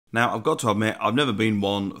Now, I've got to admit, I've never been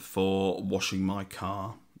one for washing my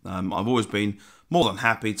car. I've always been more than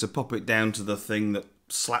happy to pop it down to the thing that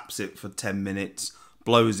slaps it for 10 minutes,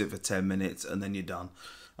 blows it for 10 minutes, and then you're done.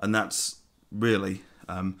 And that's really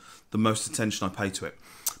the most attention I pay to it.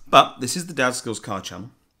 But this is the Dadskillz car channel,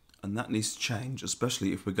 and that needs to change,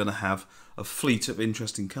 especially if we're going to have a fleet of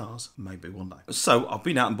interesting cars, maybe one day. So I've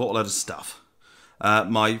been out and bought a load of stuff.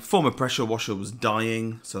 My former pressure washer was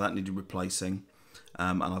dying, so that needed replacing.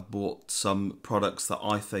 And I've bought some products that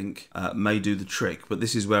I think may do the trick, but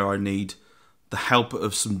this is where I need the help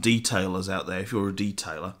of some detailers out there. If you're a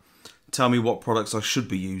detailer, tell me what products I should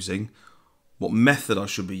be using, what method I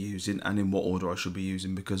should be using, and in what order I should be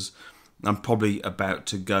using, because I'm probably about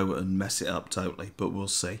to go and mess it up totally, but we'll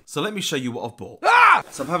see. So let me show you what I've bought.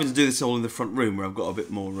 So I'm having to do this all in the front room where I've got a bit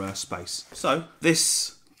more space. So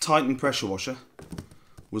this Titan pressure washer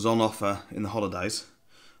was on offer in the holidays,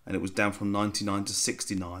 and it was down from 99 to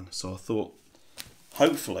 69. So I thought,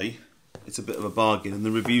 hopefully, it's a bit of a bargain, and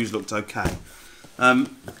the reviews looked okay. And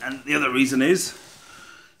the other reason is,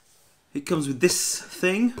 it comes with this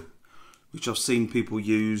thing, which I've seen people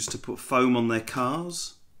use to put foam on their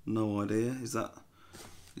cars. No idea. Is that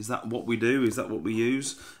what we do? Is that what we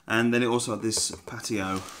use? And then it also had this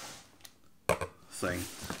patio thing.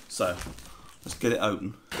 So let's get it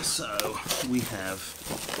open. So we have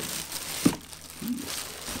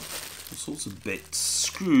all sorts of bits,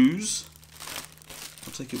 screws.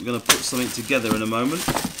 I take it we're going to put something together in a moment.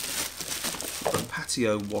 A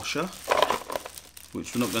patio washer,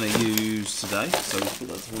 which we're not going to use today, so we'll put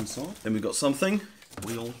that to one side. Then we've got something,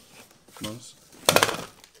 wheel, nice.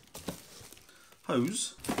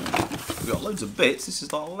 Hose. We've got loads of bits. This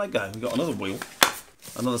is like a Lego. We've got another wheel,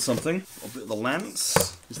 another something. A bit of the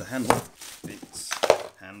lance. Here's the handle. Bits,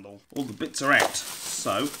 handle. All the bits are out.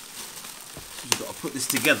 So we've got to put this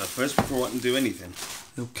together first before I can do anything.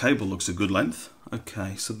 The cable looks a good length.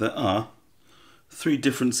 Okay, so there are 3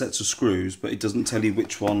 different sets of screws, but it doesn't tell you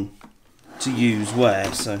which one to use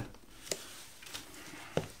where. So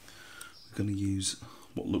we're going to use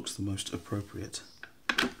what looks the most appropriate.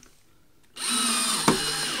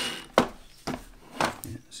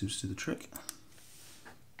 Yeah, seems to do the trick.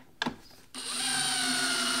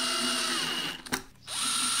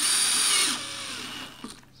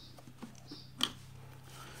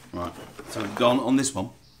 Right, so we've gone on this one.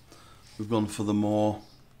 We've gone for the more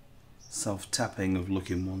self-tapping of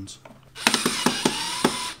looking ones.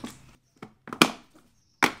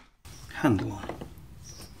 Handle on.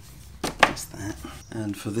 That's that.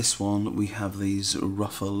 And for this one, we have these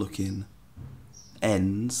rougher looking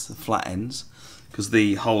ends, flat ends, because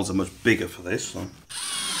the holes are much bigger for this. So.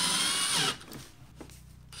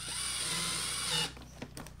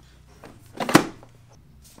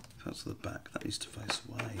 That's the back, that needs to face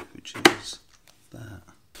away, which is that.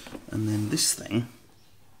 And then this thing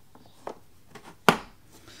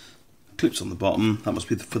clips on the bottom. That must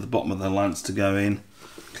be for the bottom of the lance to go in.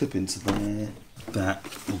 Clip into there. That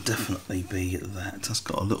will definitely be that. That's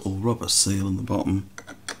got a little rubber seal on the bottom.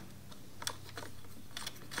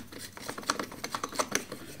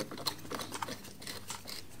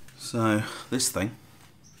 So this thing,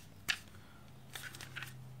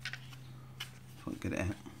 if I can get it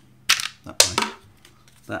out that way,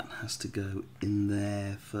 that has to go in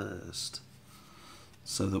there first,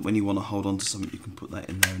 so that when you want to hold on to something, you can put that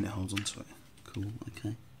in there and it holds onto it. Cool,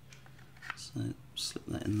 okay. So slip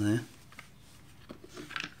that in there.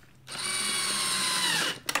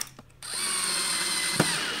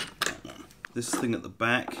 This thing at the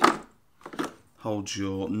back holds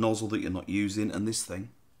your nozzle that you're not using, and this thing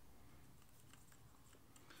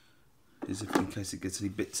is if in case it gets any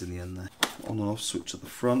bits in the end there. On and off switch at the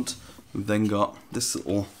front. We've then got this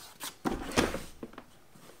little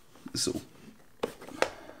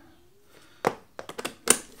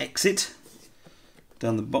exit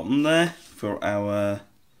down the bottom there for our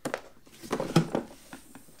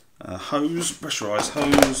hose, pressurised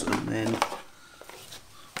hose, and then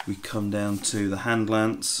we come down to the hand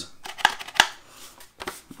lance,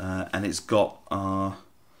 and it's got our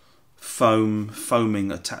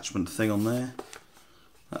foaming attachment thing on there.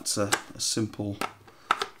 That's a simple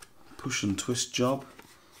push and twist job,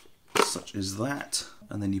 such as that,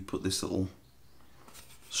 and then you put this little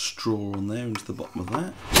straw on there into the bottom of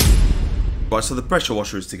that. Right, so the pressure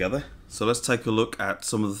washer is together, so let's take a look at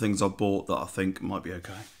some of the things I bought that I think might be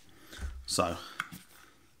okay. So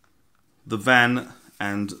the van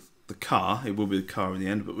and the car, it will be the car in the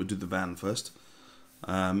end, but we'll do the van first.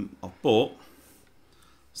 I've bought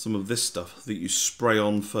some of this stuff that you spray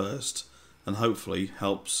on first, and hopefully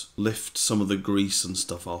helps lift some of the grease and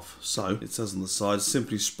stuff off. So it says on the side,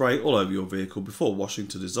 simply spray all over your vehicle before washing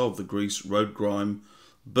to dissolve the grease, road grime,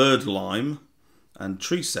 bird lime and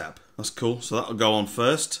tree sap. That's cool. So that'll go on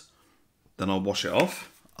first, then I'll wash it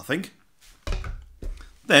off, I think.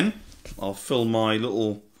 Then I'll fill my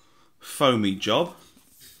little foamy job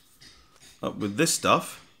up with this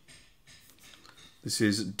stuff. This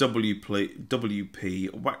is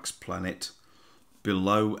WP Wax Planet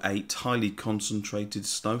Below 8 highly concentrated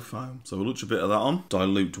snow foam. So we'll lutch a bit of that on.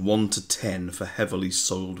 Dilute 1 to 10 for heavily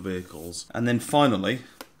soiled vehicles. And then finally,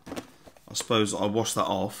 I suppose I wash that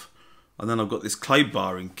off. And then I've got this clay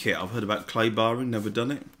barring kit. I've heard about clay barring, never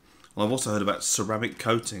done it. And I've also heard about ceramic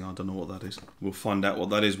coating. I don't know what that is. We'll find out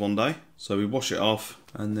what that is one day. So we wash it off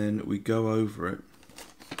and then we go over it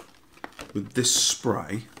with this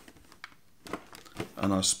spray.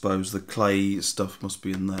 And I suppose the clay stuff must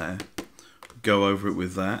be in there. Go over it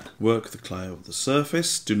with that. Work the clay over the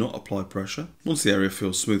surface. Do not apply pressure. Once the area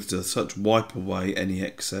feels smooth to touch, wipe away any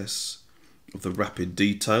excess of the rapid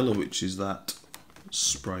detailer, which is that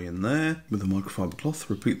spray in there. With a microfiber cloth,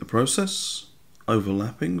 repeat the process.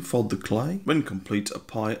 Overlapping, fold the clay. When complete,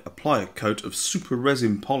 apply a coat of super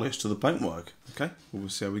resin polish to the paintwork. Okay, we'll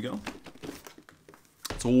see how we go.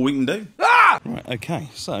 That's all we can do. Ah! Right, okay,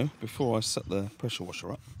 so before I set the pressure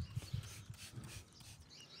washer up,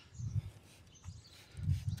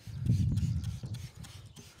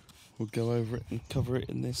 we'll go over it and cover it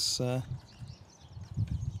in this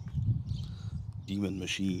demon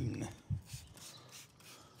machine.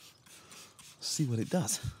 See what it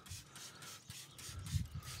does.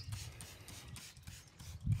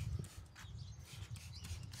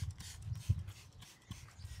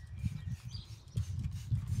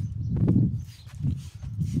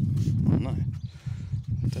 Oh no,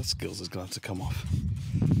 Dadskillz is going to have to come off.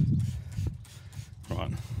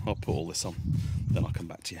 Right, I'll put all this on, then I'll come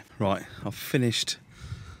back to you. Right, I've finished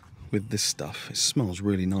with this stuff. It smells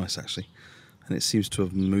really nice actually, and it seems to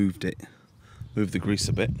have moved the grease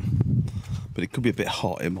a bit, but it could be a bit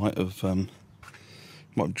hot. It might have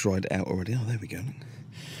dried it out already. Oh, there we go.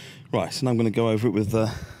 Right, so now I'm going to go over it with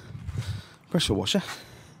the pressure washer.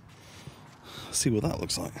 See what that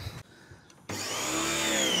looks like.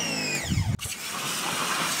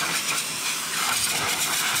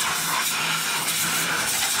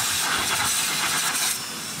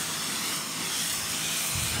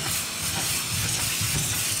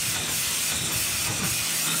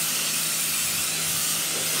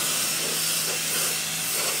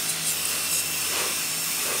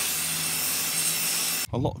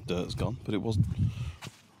 A lot of dirt's gone, but it wasn't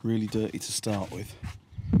really dirty to start with.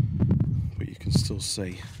 But you can still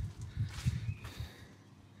see.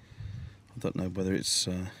 I don't know whether it's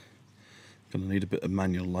going to need a bit of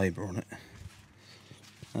manual labour on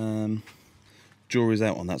it. Jury's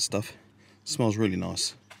out on that stuff. Smells really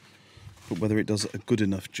nice. But whether it does a good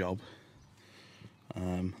enough job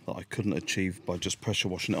that I couldn't achieve by just pressure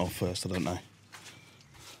washing it off first, I don't know.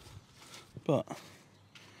 But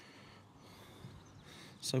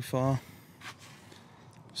so far,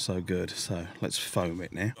 so good. So let's foam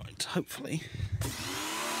it now. Right, hopefully.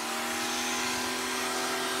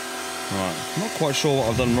 Right, not quite sure what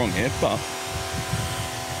I've done wrong here, but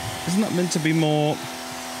isn't that meant to be more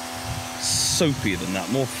soapy than that,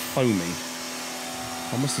 more foamy?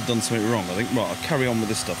 I must have done something wrong, I think. Right, I'll carry on with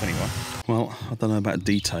this stuff anyway. Well, I don't know about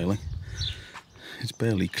detailing. It's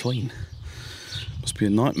barely clean. Must be a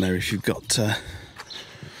nightmare if you've got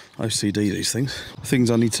OCD, these things.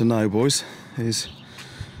 Things I need to know, boys, is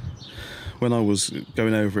when I was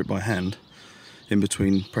going over it by hand, in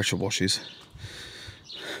between pressure washes,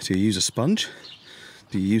 do you use a sponge?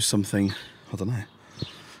 Do you use something, I don't know,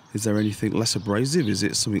 is there anything less abrasive? Is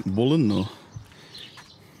it something woolen, or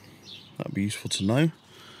that'd be useful to know.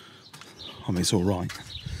 I mean, it's all right.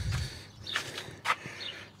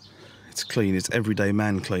 It's clean, it's everyday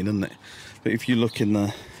man clean, isn't it? But if you look in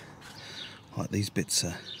the, like these bits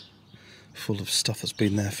are full of stuff that's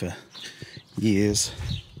been there for years.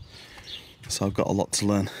 So I've got a lot to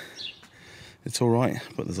learn. It's all right,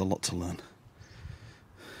 but there's a lot to learn.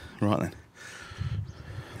 Right then,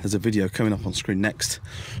 there's a video coming up on screen next,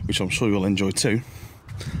 which I'm sure you'll enjoy too.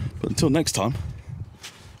 But until next time,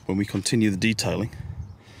 when we continue the detailing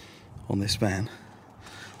on this van,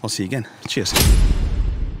 I'll see you again. Cheers.